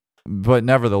Bowls. But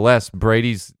nevertheless,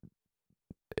 Brady's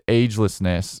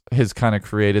agelessness has kind of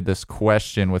created this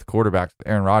question with quarterbacks,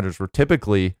 Aaron Rodgers, where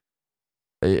typically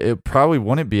it probably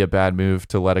wouldn't be a bad move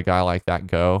to let a guy like that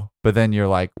go. But then you're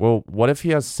like, well, what if he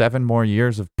has 7 more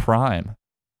years of prime?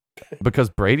 Because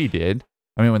Brady did.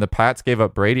 I mean, when the Pats gave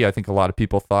up Brady, I think a lot of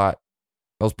people thought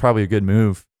that was probably a good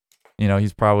move.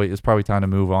 It's probably time to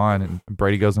move on, and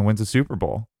Brady goes and wins a Super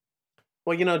Bowl.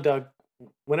 Well, Doug,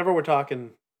 whenever we're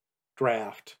talking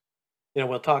draft,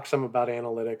 we'll talk some about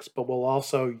analytics, but we'll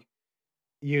also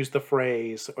use the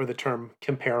phrase or the term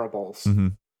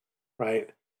comparables, right?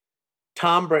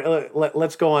 Tom Brady,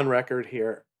 let's go on record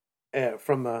here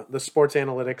from the sports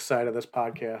analytics side of this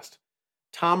podcast.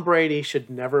 Tom Brady should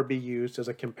never be used as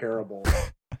a comparable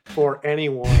for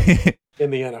anyone in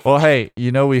the NFL. Well, hey,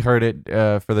 we heard it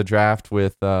for the draft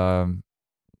with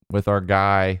our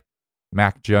guy,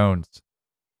 Mac Jones.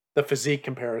 The physique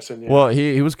comparison. Yeah. Well,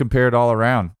 he was compared all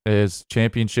around. His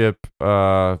championship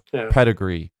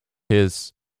pedigree,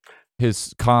 his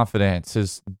confidence,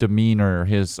 his demeanor,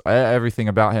 his everything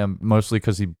about him, mostly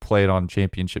because he played on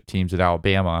championship teams at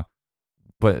Alabama.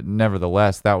 But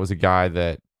nevertheless, that was a guy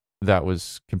that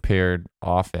was compared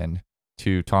often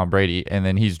to Tom Brady. And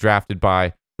then he's drafted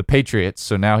by the Patriots,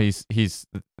 so now he's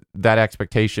that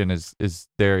expectation is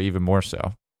there even more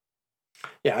so.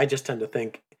 Yeah, I just tend to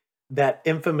think that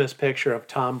infamous picture of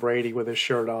Tom Brady with his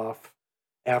shirt off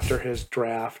after his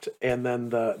draft, and then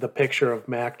the picture of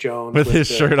Mac Jones with his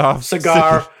shirt off,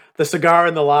 the cigar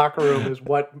in the locker room is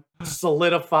what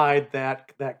solidified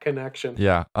that connection.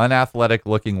 Yeah, unathletic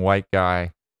looking white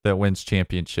guy that wins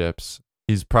championships.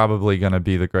 He's probably going to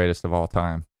be the greatest of all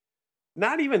time.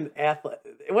 Not even athletic.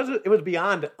 It was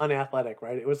beyond unathletic,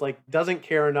 right? It was like doesn't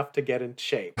care enough to get in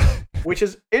shape, which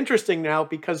is interesting now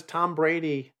because Tom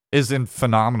Brady is in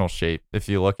phenomenal shape if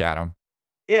you look at him.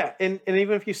 Yeah, and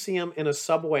even if you see him in a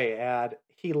Subway ad,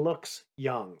 he looks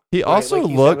young. He also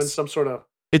like looks some sort of.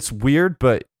 It's weird,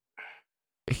 but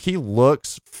he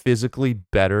looks physically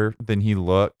better than he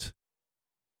looked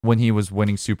when he was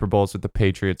winning Super Bowls with the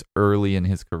Patriots early in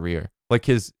his career. Like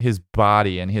his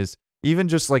body and even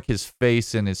just like his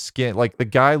face and his skin. Like the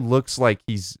guy looks like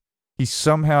he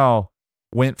somehow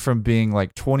went from being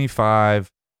like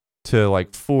 25 to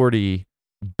like 40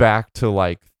 back to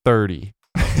like 30.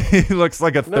 He looks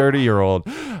like a 30-year-old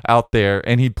out there,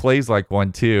 and he plays like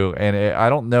one too. And I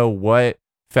don't know what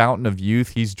fountain of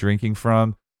youth he's drinking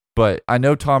from, but I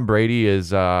know Tom Brady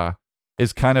is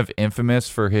kind of infamous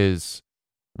for his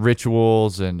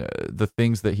rituals and the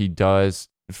things that he does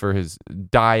for his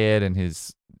diet and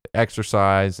his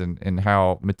exercise and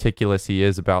how meticulous he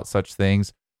is about such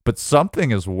things. But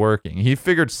something is working. He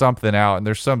figured something out, and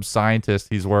there's some scientist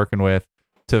he's working with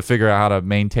to figure out how to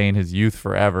maintain his youth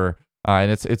forever.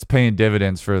 And it's paying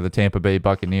dividends for the Tampa Bay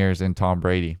Buccaneers and Tom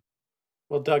Brady.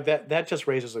 Well, Doug, that just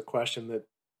raises a question that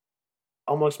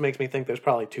almost makes me think there's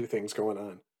probably two things going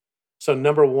on. So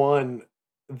number one,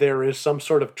 there is some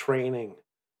sort of training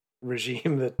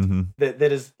regime that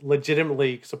is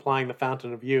legitimately supplying the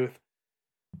fountain of youth.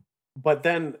 But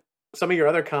then some of your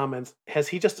other comments, has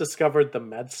he just discovered the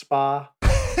med spa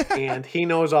and he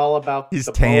knows all about He's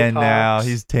the tan Botox now.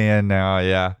 He's tan now.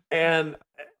 Yeah. and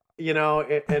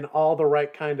and all the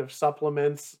right kind of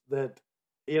supplements that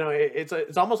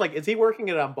it's almost like, is he working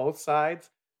it on both sides,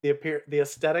 the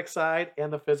aesthetic side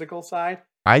and the physical side?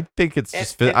 I think it's And,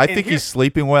 just. and, I and think here, he's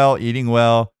sleeping well, eating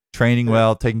well, training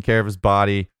well, taking care of his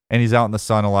body, and he's out in the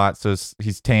sun a lot, so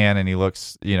he's tan and he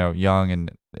looks, young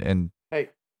and. hey,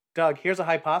 Doug, here's a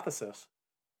hypothesis: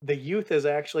 the youth is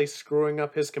actually screwing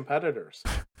up his competitors.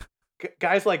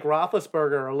 Guys like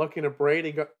Roethlisberger are looking at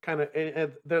Brady, kind of,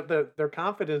 and their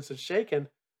confidence is shaken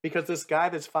because this guy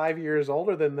that's 5 years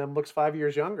older than them looks 5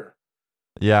 years younger.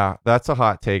 Yeah, that's a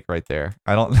hot take right there.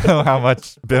 I don't know how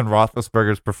much Ben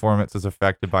Roethlisberger's performance is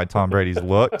affected by Tom Brady's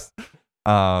looks.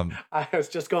 I was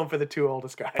just going for the two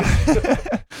oldest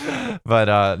guys.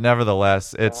 But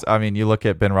nevertheless, I mean, you look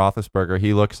at Ben Roethlisberger,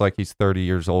 he looks like he's 30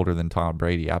 years older than Tom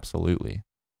Brady. Absolutely.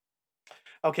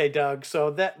 Okay, Doug.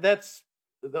 So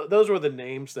those were the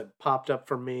names that popped up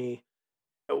for me.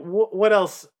 What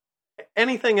else?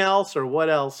 Anything else, or what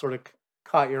else sort of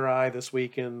caught your eye this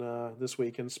week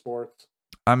in sports?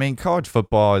 I mean, college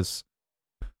football is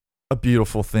a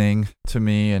beautiful thing to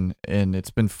me, and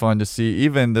it's been fun to see.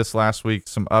 Even this last week,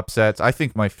 some upsets. I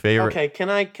think my favorite. Okay, can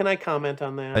I comment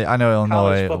on that? I know Illinois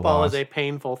college football lost. is a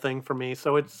painful thing for me,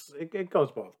 so it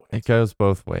goes both ways. It goes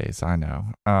both ways. I know.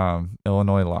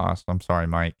 Illinois lost. I'm sorry,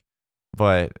 Mike,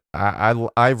 but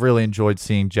I really enjoyed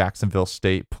seeing Jacksonville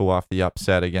State pull off the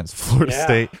upset against Florida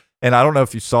State. And I don't know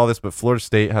if you saw this, but Florida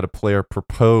State had a player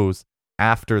propose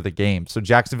after the game. So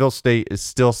Jacksonville State is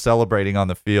still celebrating on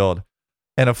the field,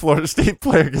 and a Florida State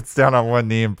player gets down on one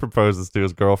knee and proposes to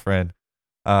his girlfriend.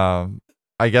 I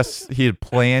guess he had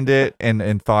planned it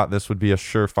and thought this would be a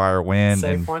surefire win.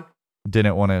 Safe one.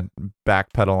 Didn't want to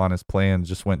backpedal on his plans,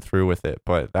 just went through with it.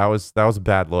 But that was a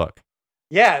bad look.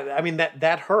 Yeah, I mean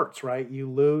that hurts, right? You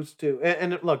lose to,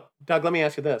 and look, Doug, let me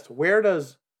ask you this: where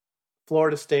does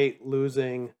Florida State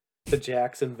losing to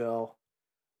Jacksonville,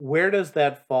 where does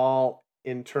that fall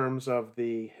in terms of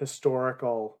the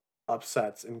historical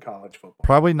upsets in college football?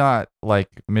 Probably not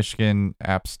like Michigan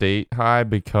App State high,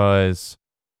 because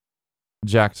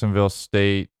Jacksonville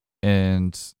State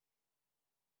and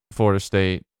Florida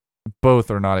State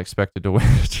both are not expected to win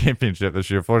a championship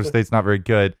this year. Florida State's not very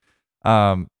good.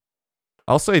 I'll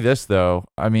say this though.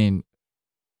 I mean,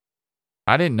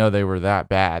 I didn't know they were that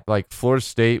bad. Like, Florida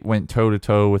State went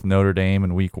toe-to-toe with Notre Dame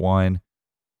in week 1.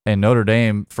 And Notre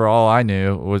Dame, for all I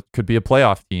knew, could be a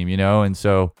playoff team, And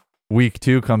so week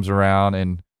 2 comes around,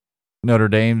 and Notre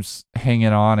Dame's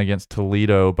hanging on against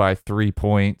Toledo by 3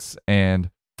 points, and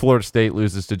Florida State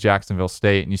loses to Jacksonville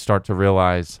State, and you start to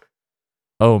realize,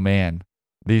 oh, man,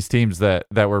 these teams that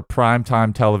were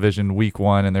primetime television week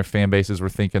 1 and their fan bases were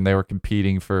thinking they were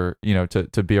competing for,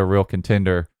 to be a real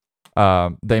contender,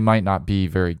 they might not be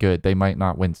very good. They might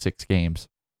not win 6 games.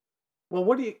 Well,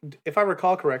 if I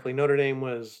recall correctly, Notre Dame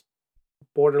was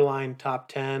borderline top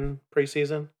 10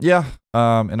 preseason. Yeah.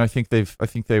 And I think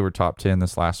they were top 10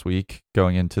 this last week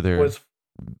going into their.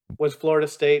 Was Florida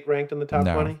State ranked in the top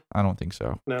 20? I don't think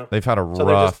so. No. They've had a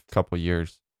rough couple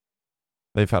years.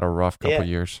 In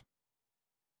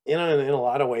a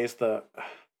lot of ways, the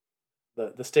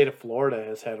state of Florida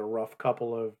has had a rough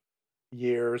couple of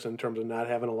years in terms of not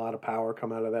having a lot of power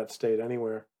come out of that state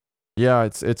anywhere. Yeah,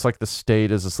 it's like the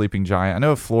state is a sleeping giant. I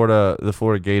know the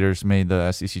Florida Gators made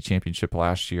the SEC championship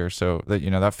last year, so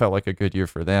that felt like a good year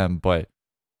for them. But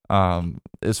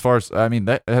as far as, I mean,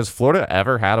 has Florida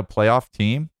ever had a playoff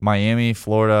team? Miami,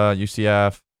 Florida,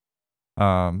 UCF,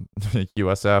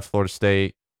 USF, Florida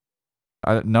State.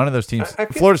 None of those teams.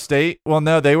 Florida State. Well,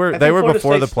 no, they were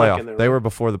before the playoff. They were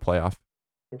before the playoff.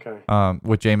 Okay.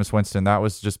 With Jameis Winston, that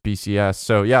was just BCS.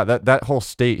 So yeah, that whole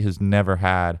state has never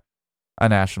had a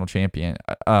national champion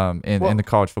in the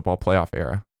college football playoff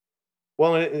era.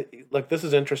 Well, look, this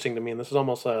is interesting to me, and this is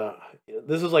almost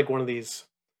this is like one of these.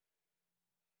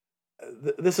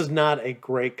 This is not a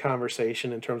great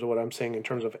conversation in terms of what I'm saying in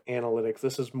terms of analytics.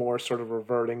 This is more sort of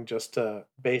reverting just to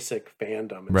basic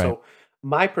fandom. And so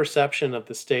my perception of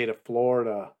the state of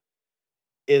Florida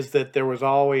is that there was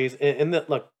always, and that,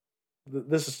 look,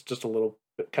 this is just a little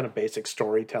bit kind of basic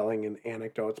storytelling and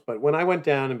anecdotes, but when I went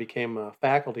down and became a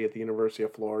faculty at the University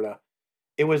of Florida,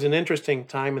 it was an interesting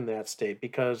time in that state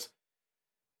because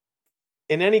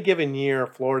in any given year,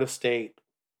 Florida State,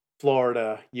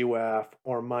 Florida, UF,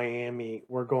 or Miami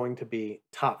were going to be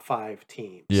top 5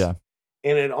 teams. Yeah.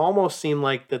 And it almost seemed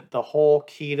like that the whole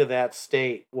key to that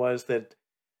state was that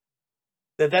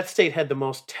state had the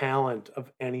most talent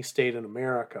of any state in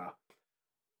America,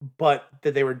 but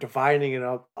that they were dividing it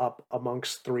up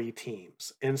amongst 3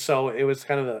 teams. And so it was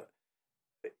kind of the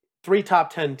 3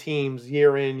 top 10 teams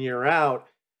year in, year out.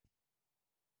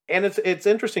 And it's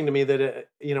interesting to me that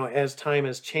as time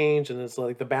has changed and it's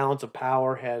like the balance of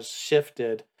power has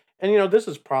shifted, and this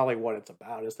is probably what it's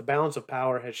about, is the balance of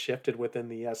power has shifted within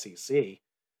the SEC.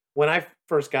 When I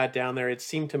first got down there, it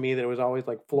seemed to me that it was always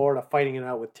like Florida fighting it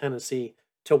out with Tennessee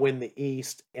to win the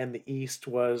East, and the East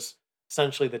was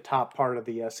essentially the top part of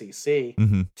the SEC.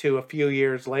 Mm-hmm. To a few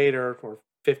years later, or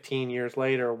 15 years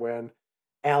later, when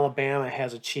Alabama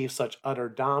has achieved such utter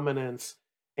dominance,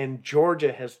 and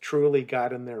Georgia has truly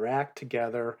gotten their act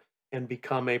together and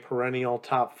become a perennial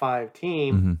top 5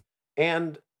 team. Mm-hmm.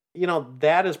 And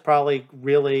that is probably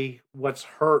really what's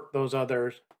hurt those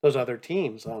other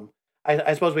teams.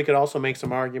 I suppose we could also make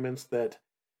some arguments that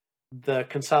the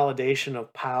consolidation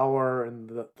of power and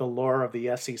the lure of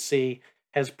the SEC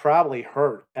has probably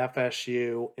hurt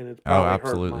FSU, and it's probably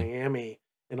hurt Miami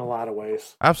in a lot of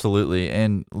ways. Absolutely.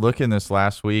 And looking this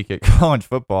last week at college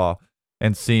football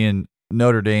and seeing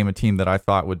Notre Dame, a team that I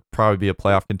thought would probably be a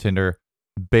playoff contender,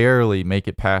 barely make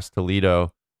it past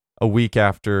Toledo a week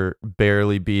after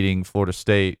barely beating Florida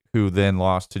State, who then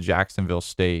lost to Jacksonville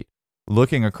State.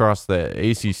 Looking across the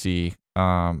ACC,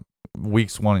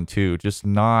 weeks 1 and 2, just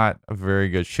not a very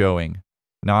good showing.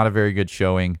 Not a very good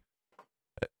showing.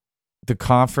 The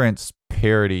conference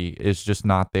parity is just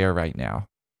not there right now.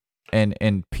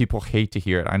 And people hate to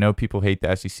hear it. I know people hate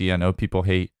the SEC. I know people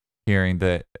hate hearing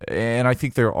that. And I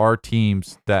think there are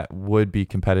teams that would be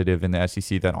competitive in the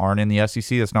SEC that aren't in the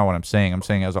SEC. That's not what I'm saying. I'm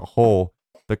saying as a whole,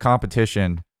 the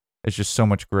competition is just so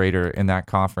much greater in that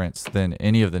conference than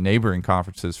any of the neighboring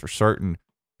conferences for certain.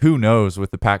 Who knows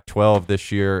with the Pac-12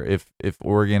 this year if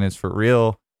Oregon is for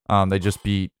real. They just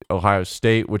beat Ohio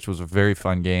State, which was a very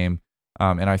fun game.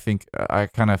 And I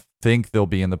kind of think they'll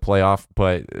be in the playoff,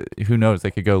 but who knows?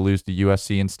 They could go lose to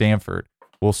USC and Stanford.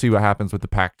 We'll see what happens with the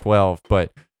Pac-12.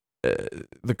 But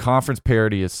the conference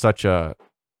parity is such an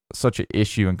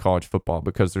issue in college football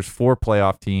because there's 4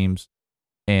 playoff teams,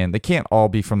 and they can't all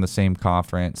be from the same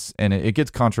conference. And it gets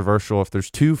controversial if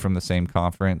there's 2 from the same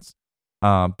conference.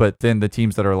 But then the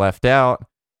teams that are left out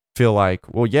feel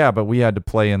like, well, yeah, but we had to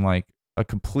play in like a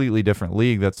completely different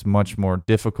league that's much more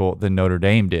difficult than Notre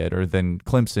Dame did, or than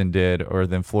Clemson did, or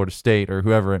than Florida State, or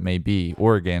whoever it may be,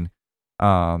 Oregon,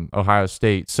 Ohio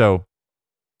State. So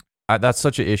that's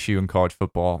such an issue in college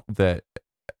football that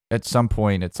at some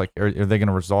point it's like, are they going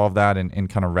to resolve that and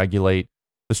kind of regulate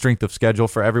the strength of schedule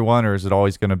for everyone, or is it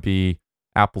always going to be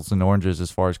apples and oranges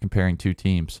as far as comparing 2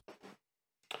 teams?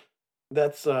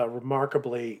 That's a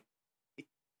remarkably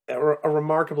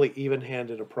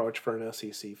even-handed approach for an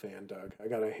SEC fan, Doug. I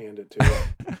gotta hand it to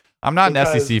you. I'm not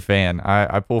an SEC fan.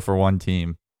 I pull for one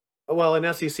team. Well,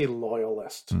 an SEC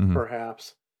loyalist,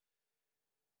 perhaps,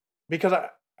 because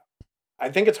I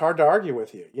think it's hard to argue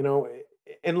with you.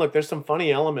 And look, there's some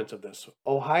funny elements of this.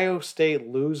 Ohio State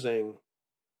losing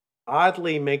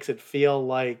oddly makes it feel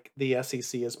like the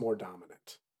SEC is more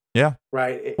dominant. Yeah.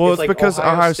 Right. Well, it's like because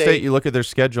Ohio State, you look at their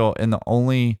schedule, and the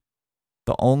only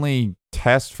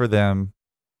test for them,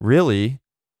 really,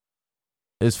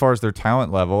 as far as their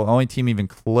talent level, the only team even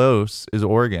close is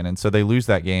Oregon, and so they lose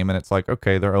that game, and it's like,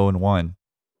 okay, they're 0-1.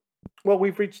 Well,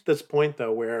 we've reached this point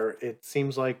though where it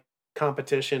seems like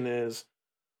competition is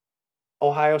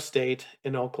Ohio State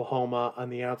and Oklahoma on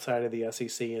the outside of the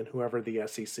SEC, and whoever the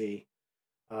SEC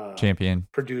champion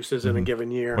produces in a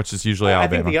given year, which is usually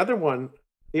Alabama. I think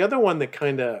the other one that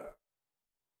kind of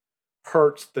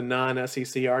hurts the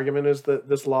non-SEC argument is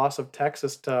this loss of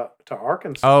Texas to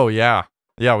Arkansas. Oh, yeah.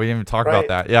 Yeah, we didn't even talk about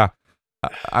that. Yeah.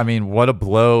 I mean, what a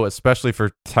blow, especially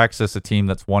for Texas, a team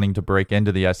that's wanting to break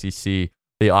into the SEC.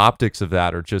 The optics of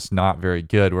that are just not very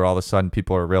good, where all of a sudden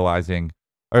people are realizing,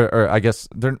 or I guess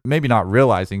they're maybe not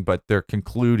realizing, but they're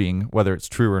concluding, whether it's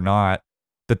true or not,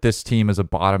 that this team is a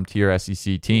bottom-tier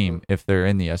SEC team if they're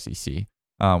in the SEC,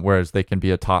 whereas they can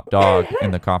be a top dog in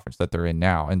the conference that they're in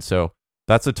now. And so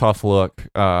that's a tough look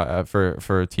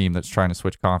for a team that's trying to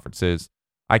switch conferences.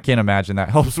 I can't imagine that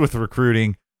helps with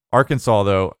recruiting. Arkansas,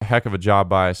 though, a heck of a job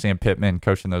by Sam Pittman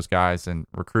coaching those guys and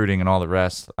recruiting and all the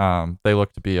rest. They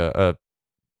look to be a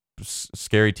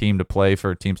scary team to play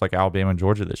for teams like Alabama and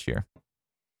Georgia this year.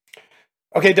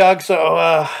 Okay, Doug. So,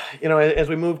 as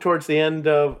we move towards the end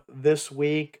of this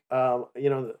week, I'll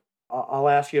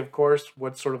ask you, of course,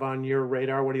 what's sort of on your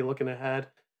radar. What are you looking ahead?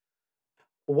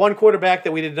 One quarterback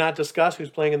that we did not discuss who's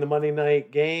playing in the Monday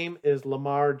night game is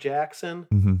Lamar Jackson.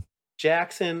 Mm-hmm.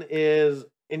 Jackson he's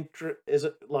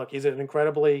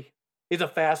a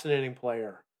fascinating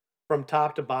player from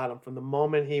top to bottom. From the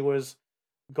moment he was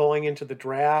going into the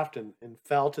draft and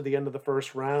fell to the end of the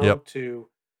first round to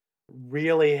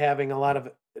really having a lot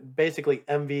of basically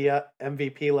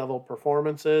MVP level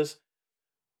performances.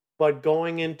 But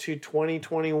going into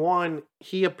 2021,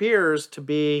 he appears to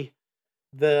be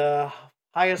the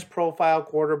highest profile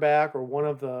quarterback, or one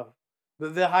of the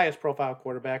highest profile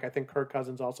quarterback. I think Kirk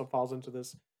Cousins also falls into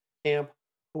this camp,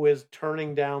 who is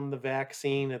turning down the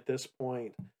vaccine at this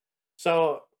point.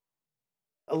 So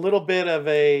a little bit of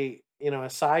a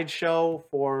sideshow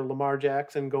for Lamar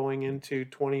Jackson going into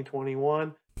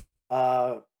 2021.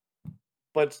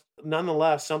 But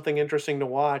nonetheless, something interesting to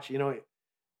watch.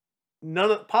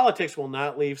 Politics will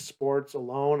not leave sports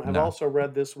alone. I've also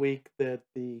read this week that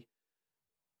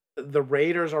the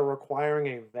Raiders are requiring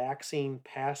a vaccine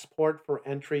passport for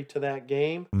entry to that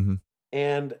game. Mm-hmm.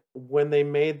 And when they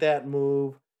made that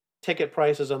move, ticket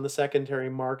prices on the secondary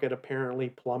market apparently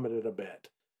plummeted a bit.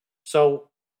 So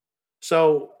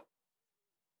first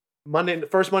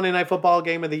Monday Night Football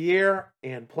game of the year,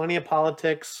 and plenty of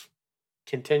politics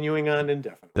continuing on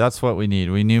indefinitely. That's what we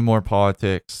need. We need more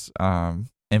politics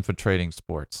infiltrating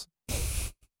sports.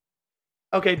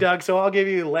 Okay, Doug, so I'll give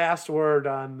you last word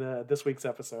on this week's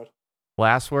episode.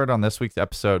 Last word on this week's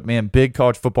episode. Man, big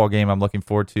college football game I'm looking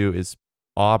forward to is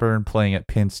Auburn playing at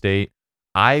Penn State.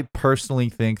 I personally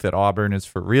think that Auburn is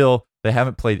for real. They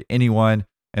haven't played anyone,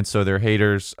 and so their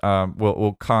haters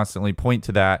will constantly point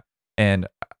to that. And,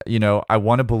 I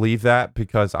want to believe that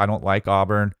because I don't like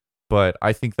Auburn, but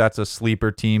I think that's a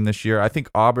sleeper team this year. I think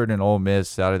Auburn and Ole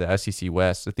Miss out of the SEC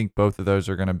West, I think both of those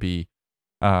are going to be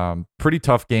pretty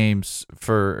tough games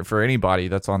for anybody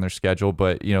that's on their schedule.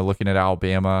 But, looking at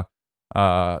Alabama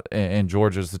and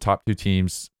Georgia as the top two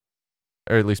teams,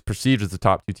 or at least perceived as the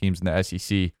top two teams in the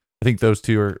SEC, I think those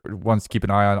two are ones to keep an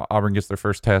eye on. Auburn gets their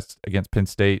first test against Penn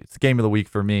State. It's the game of the week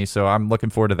for me, so I'm looking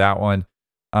forward to that one.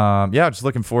 Just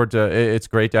looking forward to it. It's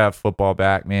great to have football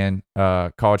back, man.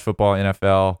 College football,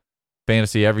 NFL,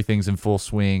 fantasy, everything's in full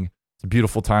swing. It's a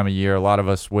beautiful time of year. A lot of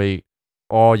us wait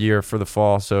all year for the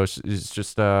fall, so it's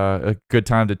just a good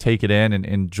time to take it in and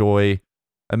enjoy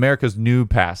America's new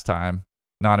pastime,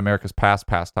 not America's past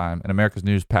pastime. And America's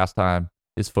new pastime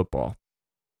is football.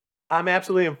 I'm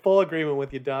absolutely in full agreement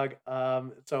with you, Doug.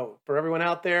 So for everyone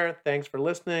out there, thanks for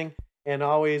listening, and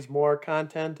always more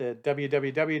content at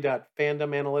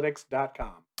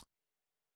www.fandomanalytics.com.